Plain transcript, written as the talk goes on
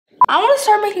I want to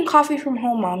start making coffee from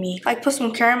home, mommy. Like put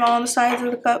some caramel on the sides of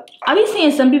the cup. I be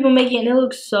seeing some people make it and it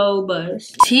looks so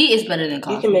buzz. Tea is better than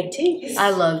coffee. You can make tea. I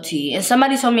love tea. And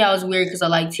somebody told me I was weird because I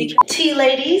like tea. Tea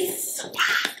ladies.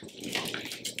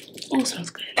 Oh, smells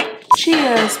good.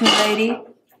 Cheers, me lady.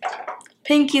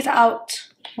 Pinky's out.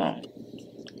 Now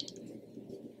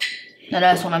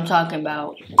that's what I'm talking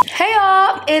about. Hey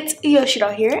y'all, it's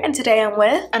Yoshidoll here, and today I'm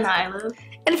with Anila.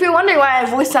 And if you're wondering why my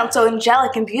voice sounds so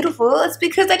angelic and beautiful, it's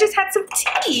because I just had some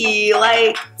tea.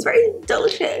 Like, it's very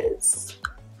delicious.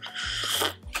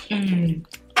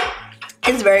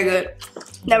 It's very good.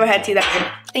 Never had tea that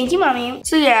good. Thank you, mommy.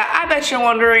 So yeah, I bet you're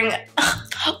wondering,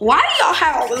 why do y'all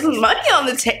have all this money on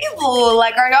the table?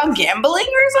 Like, are y'all gambling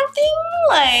or something?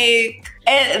 Like,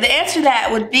 and the answer to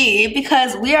that would be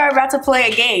because we are about to play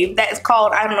a game that is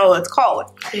called, I don't know what it's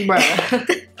called. Bruh.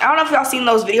 I don't know if y'all seen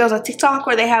those videos on TikTok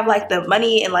where they have like the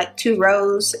money in like 2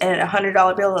 rows and a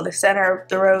 $100 bill in the center of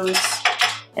the rows.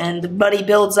 And the money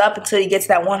builds up until you get to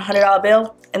that $100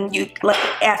 bill. And you like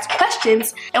ask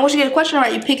questions. And once you get a question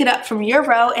right, you pick it up from your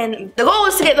row. And the goal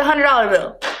is to get the $100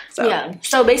 bill. So. Yeah.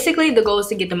 So basically the goal is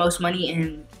to get the most money,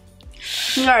 and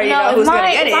you already know who's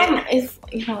gonna get it.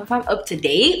 If I'm up to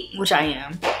date, which I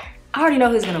am, I already know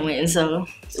who's gonna win. So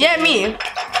yeah, me. I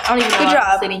don't even know. Good job.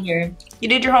 I'm sitting here. You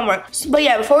did your homework. But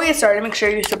yeah, before we get started, make sure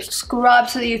you subscribe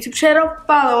to the YouTube channel,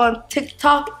 follow on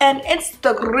TikTok and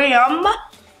Instagram.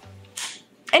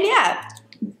 And yeah,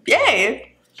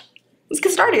 yay. Let's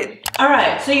get started. All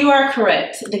right, so you are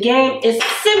correct. The game is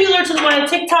similar to the one on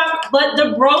TikTok, but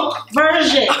the broke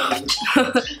version.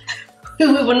 We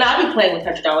will not be playing with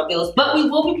 $100 bills, but we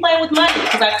will be playing with money,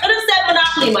 because I could have said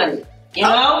Monopoly money. You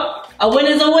know, a win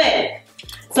is a win.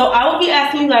 So I will be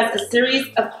asking you guys a series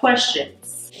of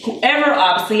questions. Whoever,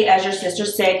 obviously, as your sister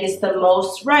said, gets the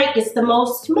most right, gets the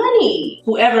most money.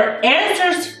 Whoever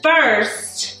answers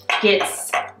first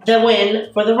gets the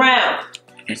win for the round.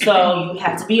 So you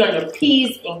have to be on your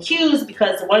P's and Q's,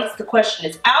 because once the question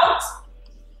is out,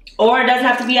 or it doesn't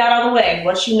have to be out all the way.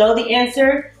 Once you know the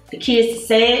answer, the key is to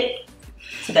say it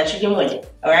so that you can win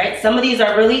it. All right, some of these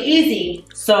are really easy,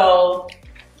 so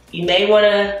you may want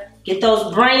to get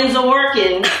those brains a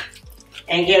working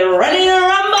and get ready to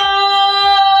rumble.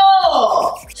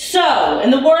 So,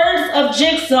 in the words of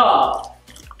Jigsaw,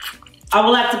 I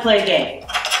would like to play a game.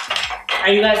 Are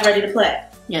you guys ready to play?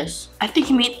 Yes. I think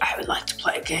you mean I would like to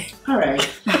play a game. All right.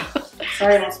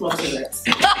 Sorry, I don't smoke cigarettes.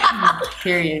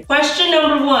 Period. Question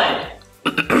number 1.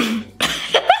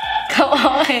 Come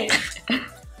on.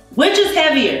 Which is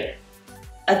heavier?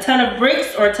 A ton of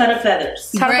bricks or a ton of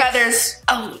feathers? Ton of feathers.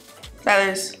 Oh,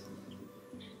 feathers.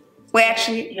 Wait,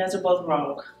 actually. You guys are both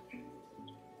wrong.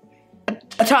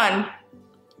 A ton.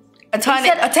 A ton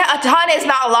is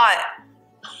not a lot.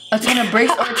 A ton of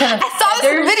bricks or a ton of I saw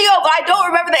this video, but I don't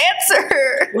remember the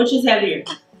answer. Which is heavier?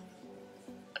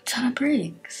 A ton of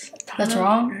bricks. That's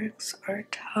wrong. Bricks or a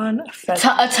ton of feathers.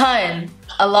 A ton.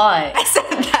 A lot. I said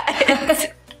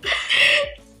that.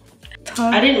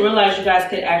 I didn't realize you guys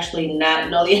could actually not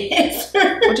know the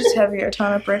answer. Which is heavier, a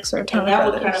ton of bricks or a ton of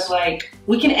feathers? That would kind of like,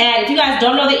 we can add, if you guys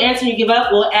don't know the answer and you give up,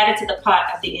 we'll add it to the pot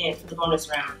at the end for the bonus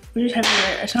round. Which is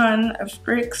heavier, a ton of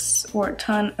bricks or a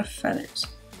ton of feathers?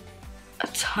 A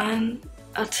ton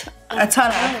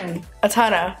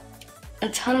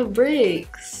of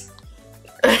bricks.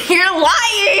 You're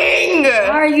lying! Why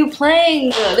are you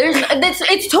playing?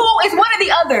 It's one or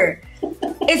the other.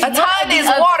 It's a ton is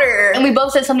water. And we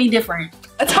both said something different.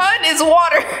 A ton is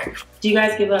water. Do you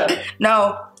guys give up?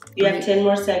 No. You have 10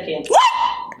 more seconds. What?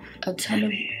 A ton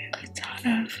of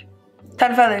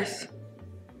feathers.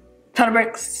 Ton of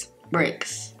bricks.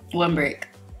 Bricks. 1 brick.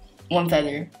 1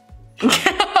 feather.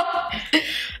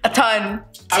 A ton.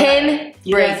 10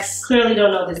 you bricks. Guys clearly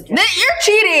don't know this game. You're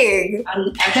cheating.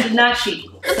 I'm actually not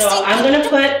cheating. So I'm gonna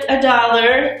put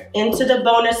 $1 into the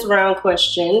bonus round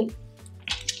question.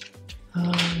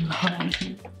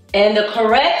 And the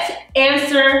correct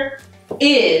answer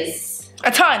is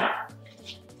a ton.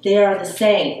 They are the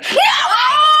same. No!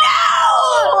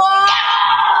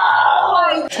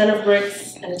 A ton of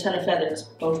bricks and a ton of feathers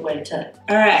both weigh a ton.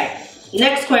 All right,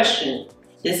 next question.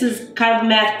 This is kind of a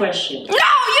math question. No,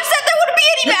 you said there wouldn't be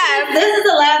any math. This is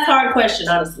the last hard question,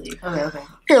 honestly. Okay.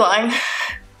 You're lying.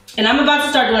 And I'm about to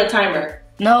start doing a timer.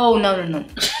 No.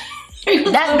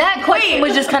 that question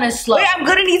was just kind of slow. Wait, I'm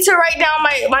gonna need to write down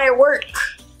my work.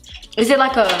 Is it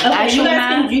like a actual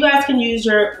math? You guys can use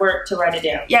your work to write it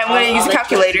down. Yeah, I'm gonna use a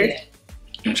calculator.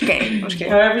 Okay.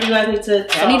 However you guys need to.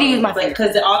 I need to use my phone.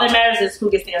 Because all that matters is who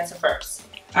gets the answer first.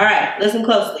 All right, listen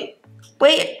closely.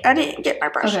 Wait, I didn't get my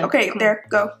brush. Okay, there,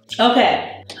 go.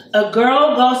 Okay. A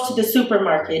girl goes to the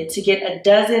supermarket to get a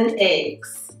dozen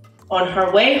eggs. On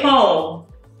her way home,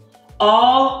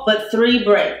 all but 3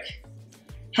 break.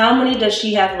 How many does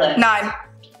she have left? 9.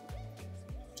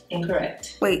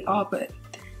 Incorrect. Wait, all but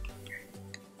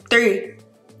 3.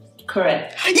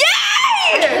 Correct. Yay!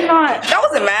 That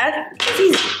wasn't bad. That's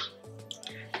easy.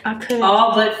 I could.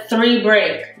 All but 3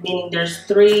 break, meaning there's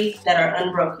 3 that are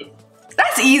unbroken.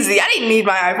 That's easy. I didn't need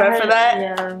my iPad for that.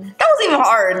 Yeah. That wasn't even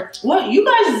hard. What? You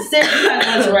guys said you guys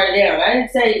wanted to write it down. I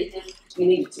didn't say you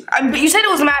needed to. But you said it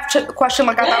was a math question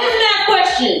like I That thought. is that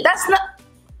question. That's not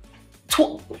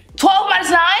 12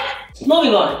 minus 9?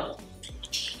 Moving on.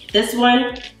 This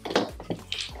one,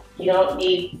 you don't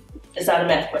need, it's not a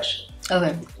math question.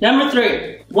 Okay. Number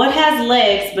 3. What has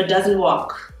legs but doesn't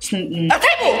walk? A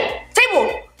table!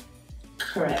 Table!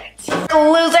 Correct.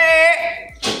 Loser!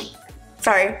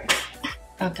 Sorry.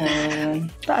 Okay.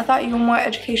 I thought you were more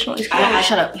educationally skilled.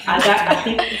 Shut up.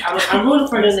 I'm rooting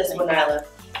for this one, Nyla.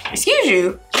 Excuse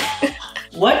you.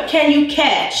 What can you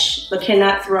catch but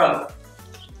cannot throw?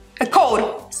 A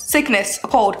cold. Sickness. A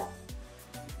cold.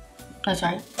 That's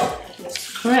right.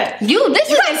 That's correct. This You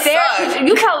is guys unfair. suck.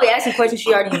 You probably asking questions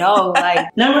she already know.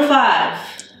 Like, Number 5.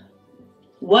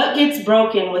 What gets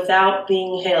broken without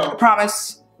being held?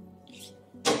 Promise.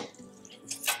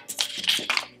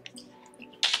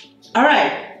 All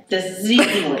right, this is an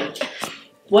easy one.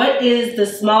 What is the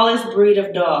smallest breed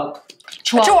of dog?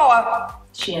 Chihuahua.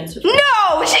 She answered.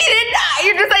 No, she did not.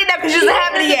 You're just saying that because she doesn't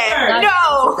have it yet.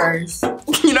 No. first.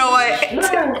 You know what?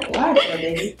 Why,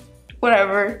 baby?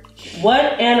 Whatever. What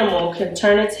animal can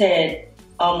turn its head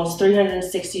almost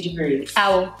 360 degrees?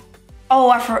 Owl. Oh,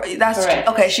 that's Correct.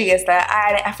 okay. She gets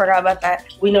that. I forgot about that.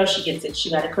 We know she gets it. She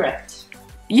got it correct.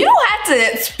 You don't have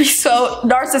to be so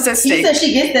narcissistic. She said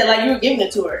she gets that like you were giving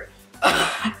it to her.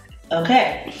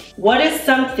 Okay. What is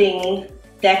something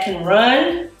that can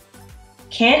run,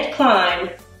 can't climb,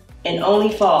 and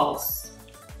only falls?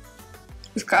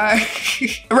 This guy.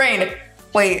 Rain.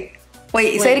 Wait.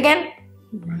 Say it again.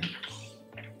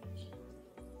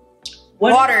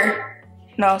 What? Water.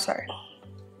 No, sorry.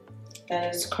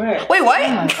 That is correct. Wait, what? Oh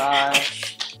my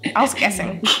gosh. I was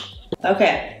guessing.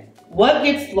 Okay. What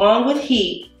gets long with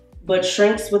heat but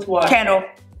shrinks with water? Candle.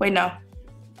 Wait, no.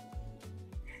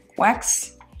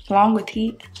 Wax. Long with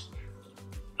heat.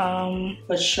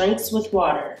 But shrinks with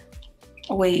water.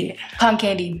 Wait. Cotton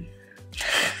candy.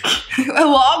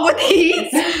 Long with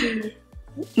heat?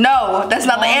 No, that's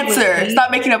not the Long with answer. heat? It's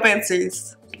not making up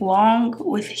answers. Long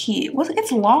with heat.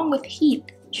 It's long with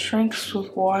heat. Shrinks with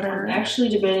I'm water. actually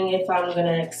debating if I'm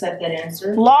gonna accept that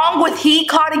answer. Long with heat,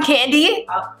 cotton candy?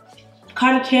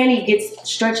 Cotton candy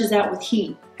stretches out with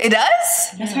heat. It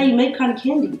does? That's how you make cotton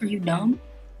candy. Are you dumb?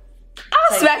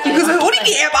 I'll smack you because what do you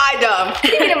mean am I dumb? What do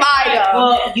you mean am I dumb?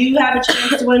 Well, you have a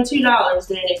chance to win $2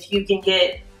 then if you can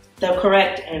get the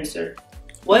correct answer.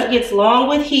 What gets long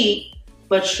with heat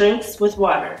but shrinks with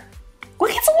water?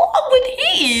 What gets long with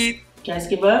heat? You guys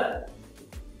give up?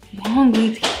 Long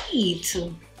with heat.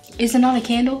 Is it not a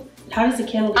candle? How does the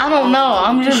candle get I don't long know. with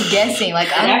I'm heat? just guessing. Like,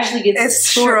 It I don't. actually gets It's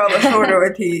shorter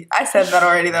with heat. I said that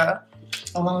already though.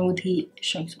 Along with heat,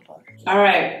 shrinks with water. All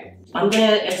right. I'm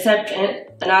gonna accept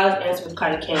Anala's answer with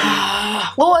cotton candy.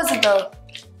 What was it though?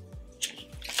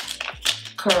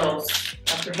 Curls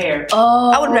of her hair.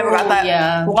 Oh, I would have never got that.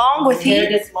 Yeah. Long with Hair heat?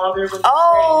 gets longer with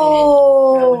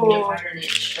Oh. it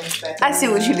shrinks back I see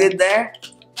what you did there.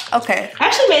 Okay. I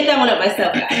actually made that one up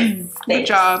myself, guys. Good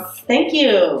job. Thank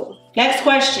you. Next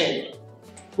question.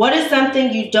 What is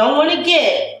something you don't want to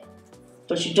get,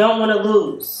 but you don't want to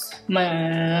lose?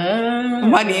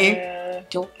 Money.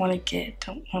 Don't want to get.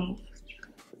 Don't want to lose.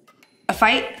 A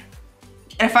fight?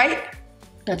 In a fight?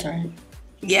 That's right.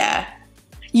 Yeah.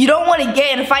 You don't want to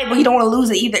get in a fight, but you don't want to lose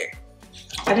it either.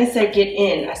 I didn't say get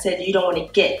in. I said you don't want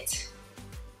to get.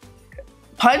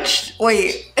 Punched?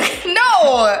 Wait.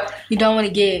 No. You don't want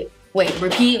to get. Wait,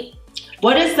 repeat.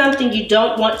 What is something you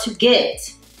don't want to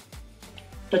get,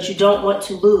 but you don't want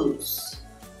to lose?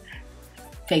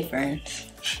 Fake friends.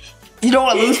 You don't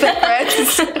want to lose fake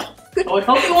friends? I would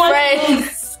hope you want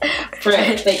Friends.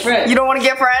 friends. Fake friends. You don't want to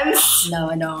get friends? No,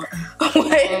 I don't.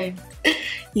 Wait.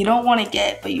 You don't want to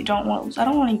get, but you don't want to lose. I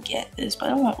don't want to get this, but I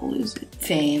don't want to lose it.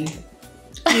 Fame.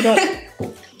 You don't.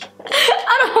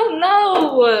 I don't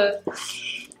know.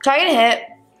 Try to get hit.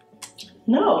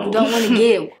 No. You don't want to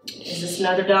get. Is this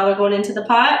another $1 going into the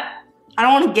pot? I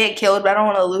don't want to get killed, but I don't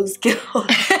want to lose killed.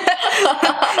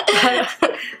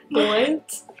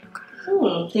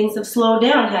 What? Things have slowed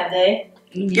down, have they?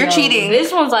 You're cheating.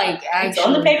 This one's like It's actually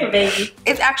on the paper, baby.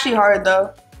 It's actually hard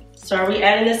though. So are we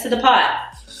adding this to the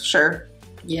pot? Sure.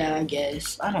 Yeah, I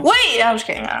guess. I don't. Wait, I'm just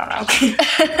kidding. I don't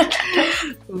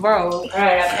know. Bro. All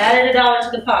right, I've added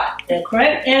 $1 to the pot. The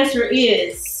correct answer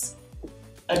is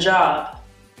a job.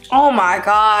 Oh my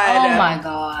god. Oh my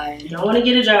god. You don't want to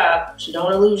get a job. You don't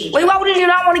want to lose your job. Wait, why would you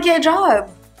not want to get a job?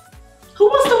 Who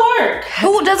wants to work?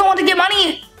 Who doesn't want to get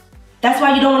money? That's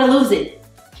why you don't want to lose it.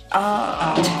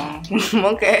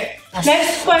 Okay.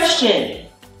 Next question.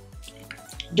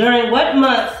 During what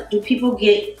month do people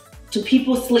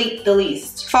sleep the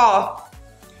least? Fall.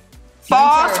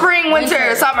 Fall, Winter. spring,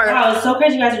 winter, summer. Wow, it's so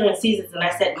crazy you guys are doing seasons and I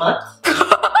said month.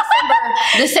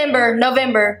 December,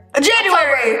 November,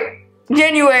 January,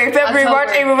 February, October. March,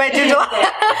 April, May, June,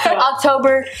 July.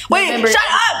 October. Wait, November. shut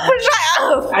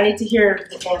up! I need to hear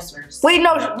the answers. Wait,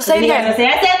 no, say it You guys again. say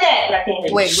I said that, but I can't hear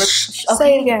you. Wait,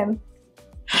 Say it again.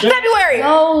 February.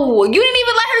 no, you didn't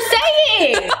even let her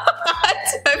say it.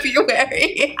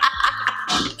 February.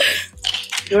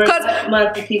 During 'Cause- what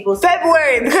month do people sleep?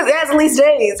 February, because it has the least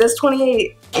days. That's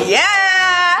 28.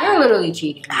 Yeah. You're literally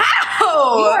cheating. You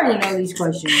How? already know these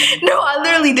questions. No, I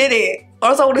literally did it. Or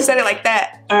else I would have said it like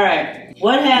that. All right.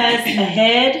 What has a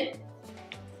head,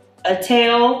 a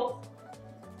tail,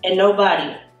 and no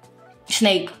body?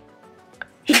 Snake.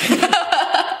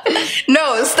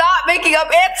 No, stop making up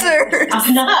answers.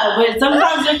 I'm not, but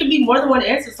sometimes there can be more than one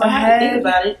answer, so I have to think head.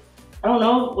 about it. I don't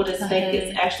know what a snake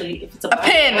is head. actually. If it's A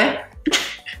pen.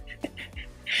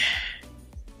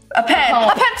 A pen. comb.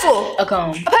 A pencil. A comb.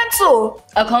 A pencil.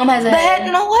 A comb has a The head.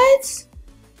 head, no what?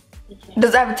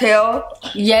 Does it have a tail?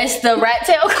 Yes, the rat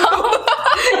tail comb.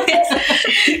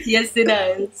 Yes, it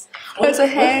does. What's a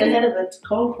head? What's the head of a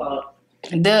comb called?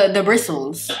 The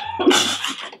bristles.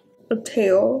 A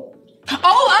tail.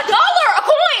 Oh,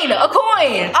 $1, a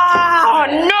coin. Oh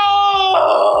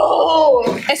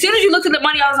no! As soon as you looked at the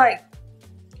money, I was like,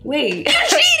 wait.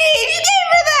 She did. You gave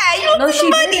her that. You No, looked she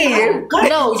at the money. didn't.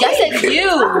 No, I said What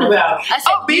you. about? I said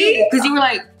Oh, me? you because you were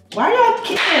like, Why y'all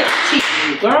can't cheat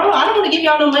me, girl? I don't want to give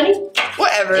y'all no money.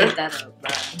 Whatever. get that up,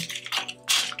 bro.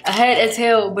 A head, a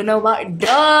tail, but no body.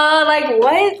 Duh, like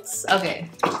what? Okay.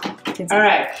 All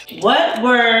right. What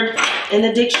word in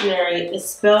the dictionary is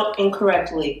spelled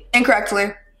incorrectly?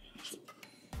 Incorrectly.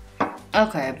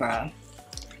 Okay, bro.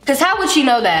 Because how would she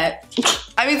know that?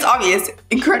 I mean, it's obvious.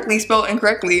 Incorrectly spelled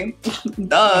incorrectly.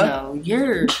 Duh. No,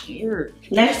 you're.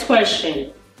 Next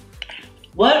question.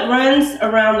 What runs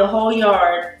around the whole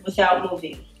yard without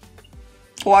moving?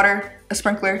 Water. A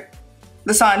sprinkler.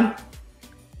 The sun.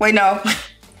 Wait, no.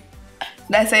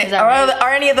 That's it. Is that Are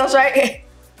any of those right?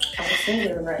 I would say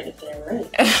they're right if they're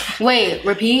right. Wait,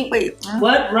 repeat. Wait.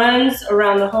 What runs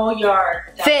around the whole yard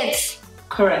without Fence.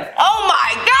 Correct. Oh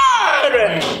my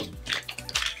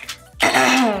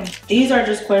god! These are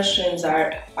just questions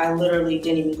I literally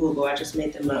didn't even Google. I just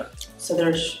made them up. So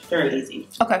they're very easy.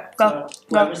 Okay, go. So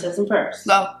whoever says them first.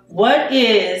 Go. What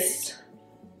is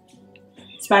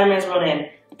Spider-Man's real name?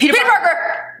 Peter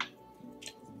Parker!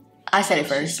 I said it She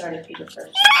first. started Peter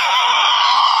first.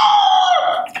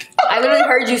 I literally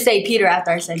heard you say Peter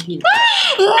after I said Peter.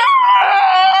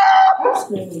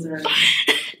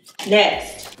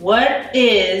 Next, what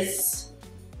is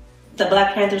the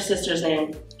Black Panther sister's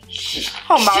name?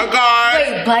 Oh my god.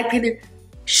 Wait, Black Panther.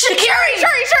 Shuri!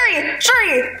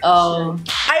 Oh.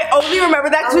 I only remember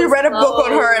that because we read a book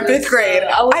on her in 5th grade.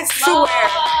 I swear.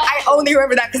 I only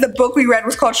remember that because the book we read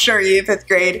was called Shuri in 5th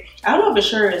grade. I don't know if it's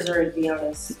sure is or to be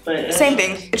honest, but Same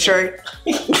thing. It's Shuri.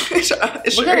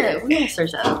 It's We're Shuri. gonna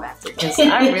search that up after because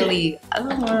I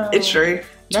don't know. It's Shuri.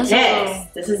 That's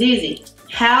Next, this is easy.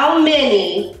 How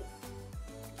many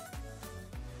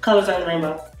colors on the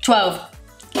rainbow? 12.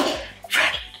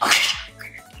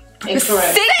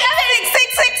 Incorrect.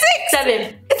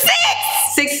 7.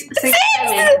 It's 6! 7.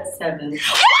 7.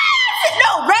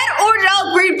 No, red, orange,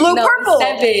 yellow, green, blue, No, purple.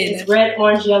 7. It's red,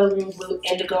 orange, yellow, green, blue,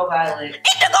 indigo, violet.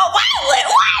 Indigo violet,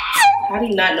 what? How do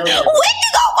you not know that?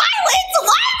 Indigo violet,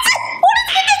 what? What is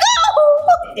indigo?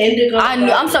 Indigo. I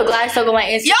knew, I'm so glad I still got my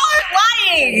answer. Y'all are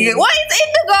lying. What is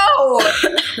indigo? What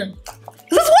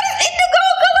is indigo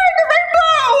color in the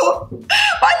rainbow?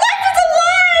 My life is a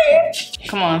lie.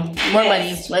 Come on, more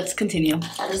money. Let's continue.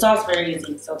 This is also very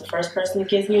easy. So the first person that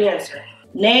gives me an answer.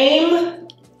 Name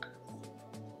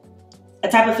a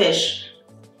type of fish.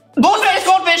 Goldfish,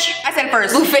 goldfish. I said it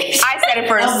first. Bluefish. I said it A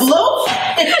first.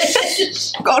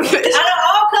 blue? Goldfish. Out of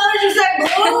all colors, you said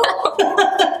blue?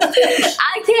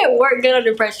 I can't work good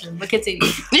under pressure, but continue.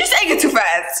 You're saying it too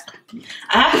fast.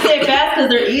 I have to say it fast because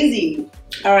they're easy.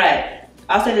 All right.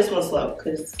 I'll say this one slow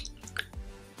because,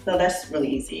 no, that's really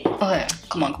easy. Okay,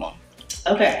 come on.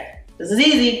 Okay. This is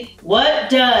easy. What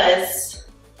does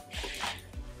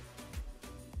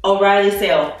O'Reilly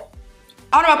sell?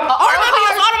 Automobiles.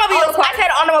 I said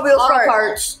automobiles Auto first.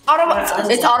 parts. Automobiles.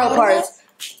 It's auto parts.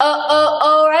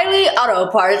 O'Reilly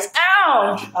Auto Parts.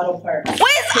 Ow! Auto parts.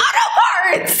 What is auto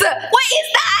parts? What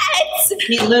is that?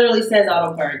 He literally says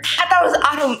auto parts. I thought it was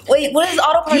auto. Wait, what is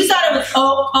auto parts? You thought it was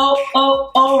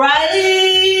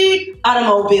O'Reilly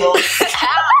automobiles.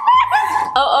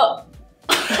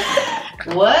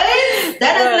 What?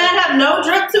 That does not have no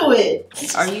drip to it.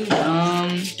 Are you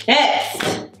dumb?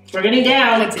 Next, we're getting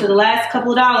down to the last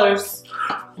couple of dollars.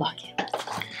 Lock it.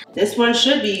 This one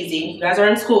should be easy. You guys are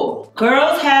in school.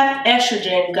 Girls have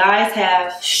estrogen. Guys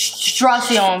have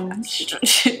Stration. Grammy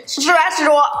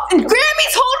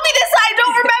told me this. I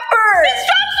don't remember.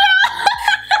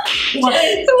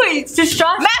 Wait,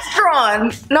 testosterone. Masteron.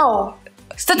 No.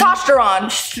 Testosterone.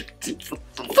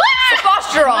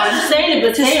 Testosterone. I'm saying it,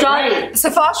 but say it right.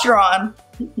 Testosterone.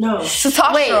 No.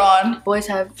 Testosterone. Boys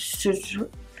have Shasteron.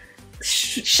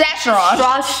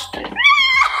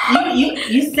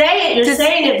 You say it. You're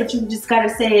saying it, but you just gotta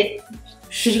say it.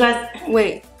 Cause you guys.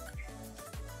 Wait.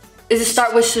 Does it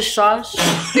start with testosterone?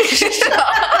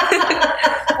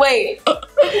 Wait.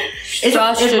 It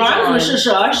rhymes with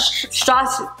shush.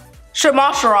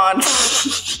 Shamasteron.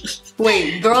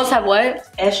 Wait, girls have what?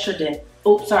 Estrogen.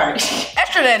 Oh, sorry.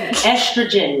 Estrogen.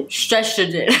 Estrogen.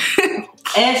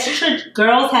 Estrogen.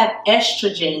 Girls have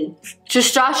estrogen.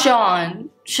 Testosterone.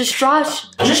 Just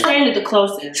saying it the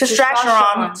closest.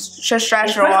 Testosterone. It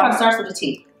Testosterone. starts with a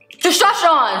T.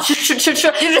 Testosterone. You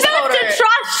just told her.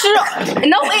 Testosterone.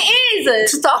 No, it is.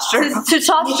 Testosterone. She's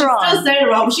still Testosterone. saying it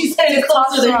wrong, but she's saying it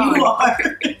closer than you are.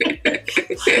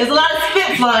 There's a lot of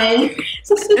spit flying.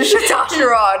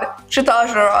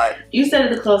 Testosterone. You said it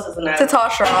the closest than I did.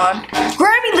 Testosterone.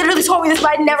 Grammy literally told me this,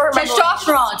 but I never remember.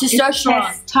 Testosterone.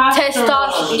 Testosterone.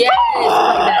 Testosterone. Yes.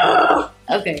 Like that.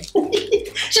 Okay.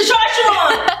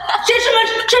 Testosterone.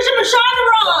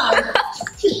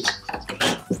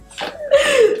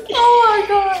 Oh my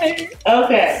god.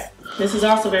 Okay. This is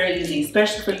also very easy,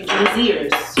 especially for you Gen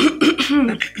Zers.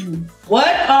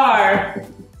 What are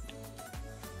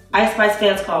Ice Spice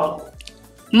fans called?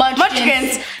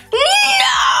 Munchkins.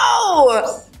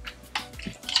 No!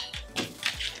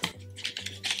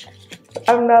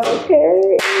 I'm not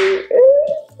okay.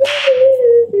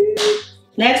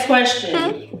 Next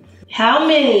question. How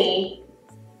many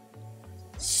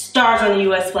stars on the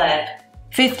US flag?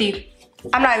 50.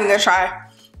 I'm not even gonna try.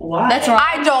 Why? That's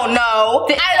right. I don't know.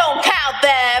 I don't count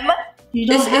them. You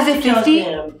don't have is to it count 50?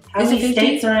 them. How Is many it 50?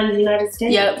 states are in the United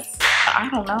States? Yep. I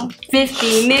don't know.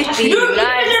 50, Nifty, You're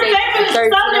United your States, favorite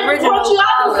 13, subject original for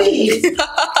geography. college.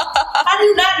 I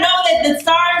do not know that the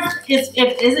stars is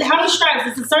how many stripes?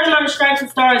 It's a certain amount of stripes and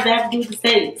stars that have to do with the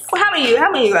states. Well, how many you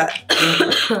got?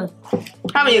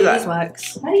 How many you got?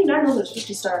 Wax. How do you not know there's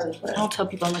 50 stars in the flag? I don't tell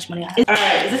people how much money I have.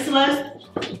 Alright, is this the last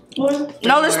one?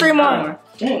 No, there's 3 more.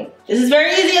 Dang. This is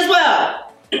very easy as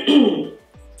well.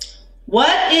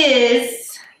 What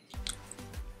is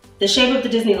the shape of the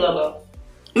Disney logo?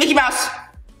 Mickey Mouse.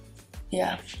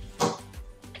 Yeah.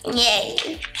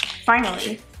 Yay.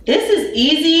 Finally. This is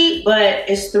easy, but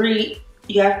it's 3.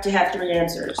 You have to have 3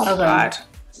 answers. Oh, God.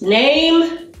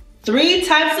 Name 3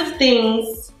 types of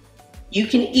things you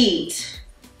can eat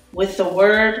with the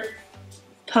word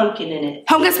pumpkin in it.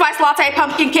 Pumpkin spice latte,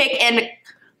 pumpkin cake, and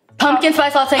Pumpkin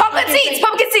spice latte. pumpkin seeds.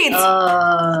 Pumpkin seeds.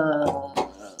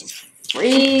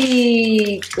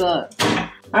 Freak.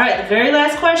 Alright, the very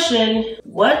last question.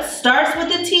 What starts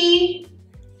with a T,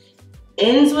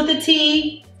 ends with a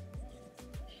T,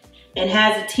 and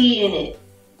has a T in it?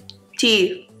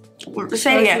 T.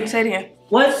 Say it again. Say it again.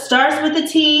 What starts with a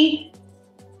T,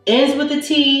 ends with a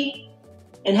T,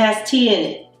 and has T in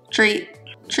it? Treat.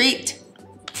 Treat.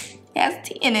 It has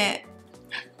tea in it.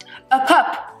 A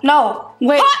cup. No.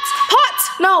 Wait.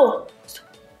 Pot. No.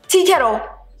 Tea kettle.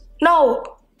 No.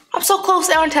 I'm so close,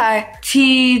 aren't I?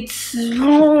 Teapots.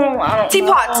 Teapots.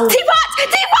 Teapots.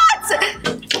 Teapots.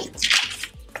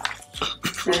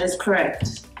 That is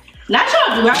correct. Not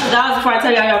y'all do $100 before I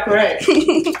tell y'all correct.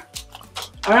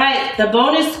 All right, the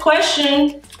bonus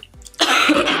question.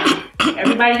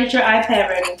 Everybody get your iPad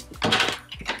ready.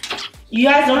 You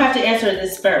guys don't have to answer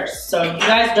this first. So you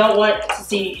guys don't want to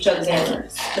see each other's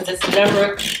answers. Because it's the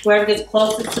number, whoever gets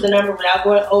closest to the number without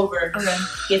going over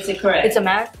gets it correct. It's a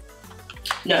math?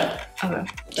 No. Okay.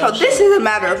 So this is a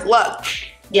matter of luck.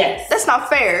 Yes. That's not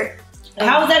fair.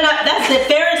 How is that not? That's the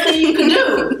fairest thing you can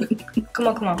do. Come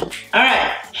on. All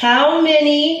right. How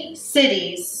many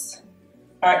cities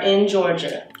are in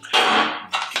Georgia?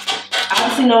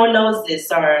 Obviously, no one knows this,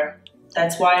 sorry.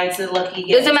 That's why it's a lucky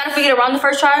guess. Does it matter if we get it wrong the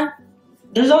first try?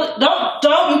 There's only,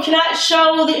 don't, you cannot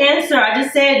show the answer. I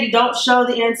just said you don't show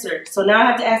the answer. So now I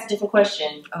have to ask a different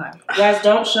question. Okay. You guys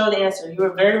don't show the answer. You were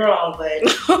very wrong, but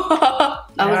I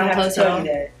wasn't have close to tell at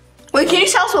you that. Wait, can you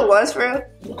tell us what it was, for real?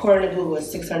 According to Google,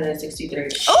 it's 663.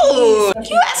 Oh, can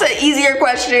you ask an easier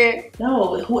question?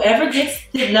 No, whoever gets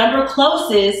the number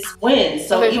closest wins.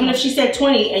 So Okay, even if she said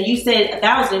 20 and you said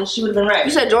 1,000, she would have been right.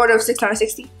 You said Jordan of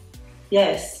 660?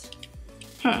 Yes.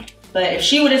 But if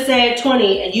she would have said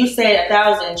 20 and you said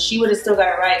 1,000, she would have still got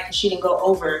it right because she didn't go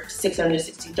over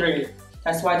 663.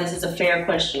 That's why this is a fair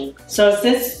question. So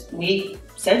since we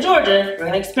said Georgia, we're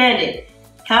gonna expand it.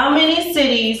 How many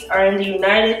cities are in the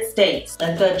United States?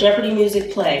 Let the Jeopardy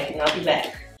music play and I'll be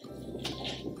back.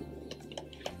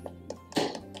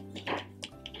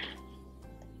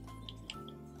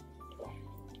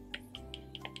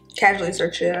 Casually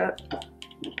search it up.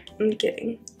 I'm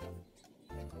kidding.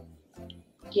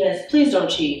 Yes, please don't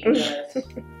cheat. Guys.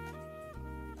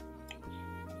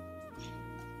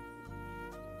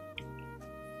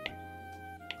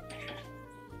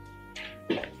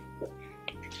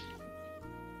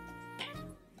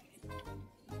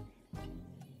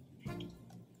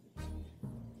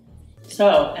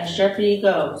 So, as Jeopardy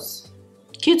goes,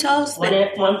 Can you tell us when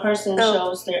that? one person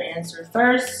shows their answer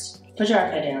first, put your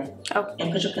iPad down. Oh.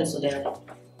 And put your pencil down.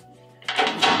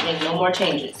 Make no more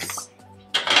changes.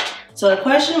 So the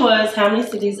question was, how many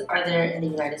cities are there in the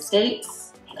United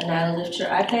States? And now lift your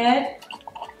iPad.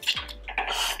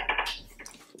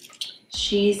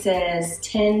 She says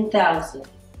 10,000.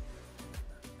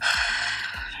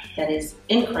 That is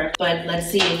incorrect, but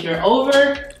let's see if you're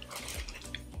over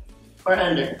or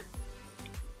under.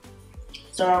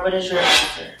 Zara, what is your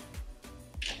answer?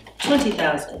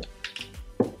 20,000.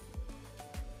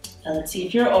 Now let's see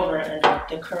if you're over or under.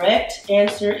 The correct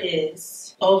answer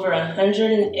is over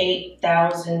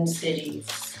 108,000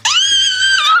 cities.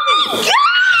 Oh my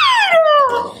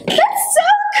God! That's so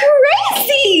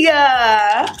crazy!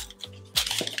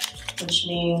 Which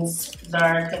means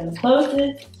Zara can close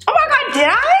it. Oh my God, did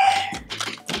I?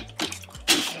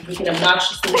 We can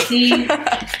obnoxiously see,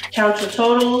 count your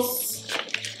totals.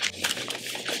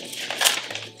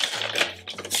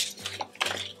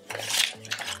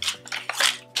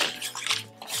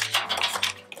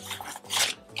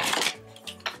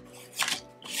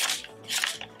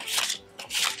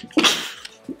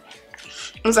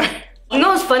 I'm sorry. You know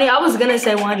what's funny? I was gonna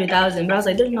say 100,000, but I was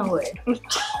like, there's no way.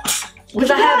 Because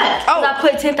I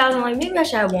put 10,000. Like maybe I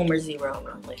should have one more zero.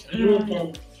 But I'm like, You have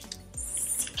been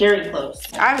scary close.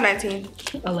 I have 19.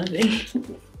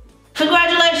 11.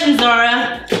 Congratulations,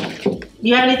 Zara.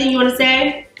 You have anything you want to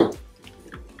say?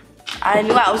 I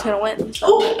knew I was gonna win.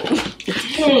 Oh,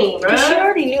 dang, bro. She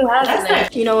already knew how That's to.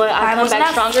 not- You know what? I come was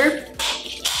back enough. stronger.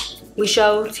 We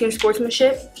show team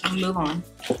sportsmanship and move on.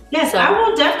 Yes, So, I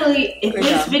will definitely, if great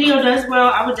this job. video does well,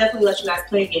 I would definitely let you guys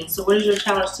play again. So what is your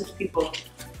challenge to the people?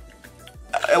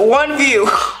 One view.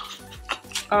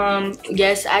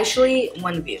 Yes, actually,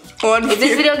 1 view. One If this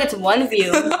view. video gets 1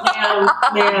 view, Ma'am,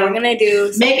 we're gonna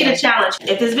do make it a something. challenge.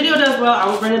 If this video does well, I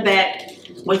will bring it back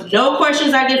with no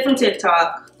questions I get from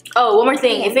TikTok. Oh, one more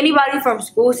thing. If anybody from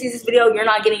school sees this video, you're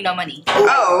not getting no money.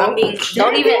 Oh. I'm being.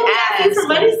 Don't even ask. For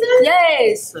money, sis?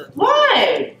 Yes.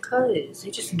 Why? Because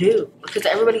they just do. Because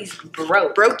everybody's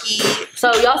broke. Brokey.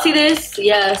 So y'all see this?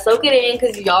 Yeah, soak it in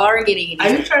because y'all aren't getting Are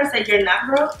it. you trying to say you're not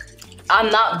broke? I'm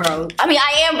not broke. I mean,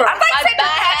 I am broke. I thought you My said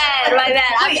bad. My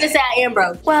bad. I'm gonna say I am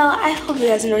broke. Well, I hope you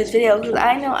guys enjoyed this video because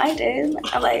I know I did.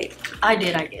 I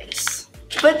did, I guess.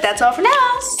 But that's all for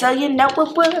now. So you know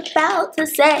what we're about to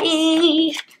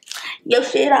say.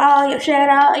 Yoshidoll,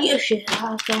 Yoshidoll,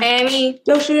 Yoshidoll. Amy.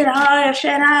 Yoshidoll,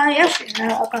 Yoshidoll,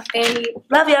 Yoshidoll. Amy.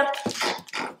 Love ya.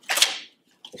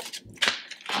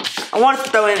 I wanted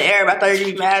to throw it in the air, but I thought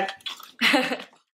you were gonna be mad.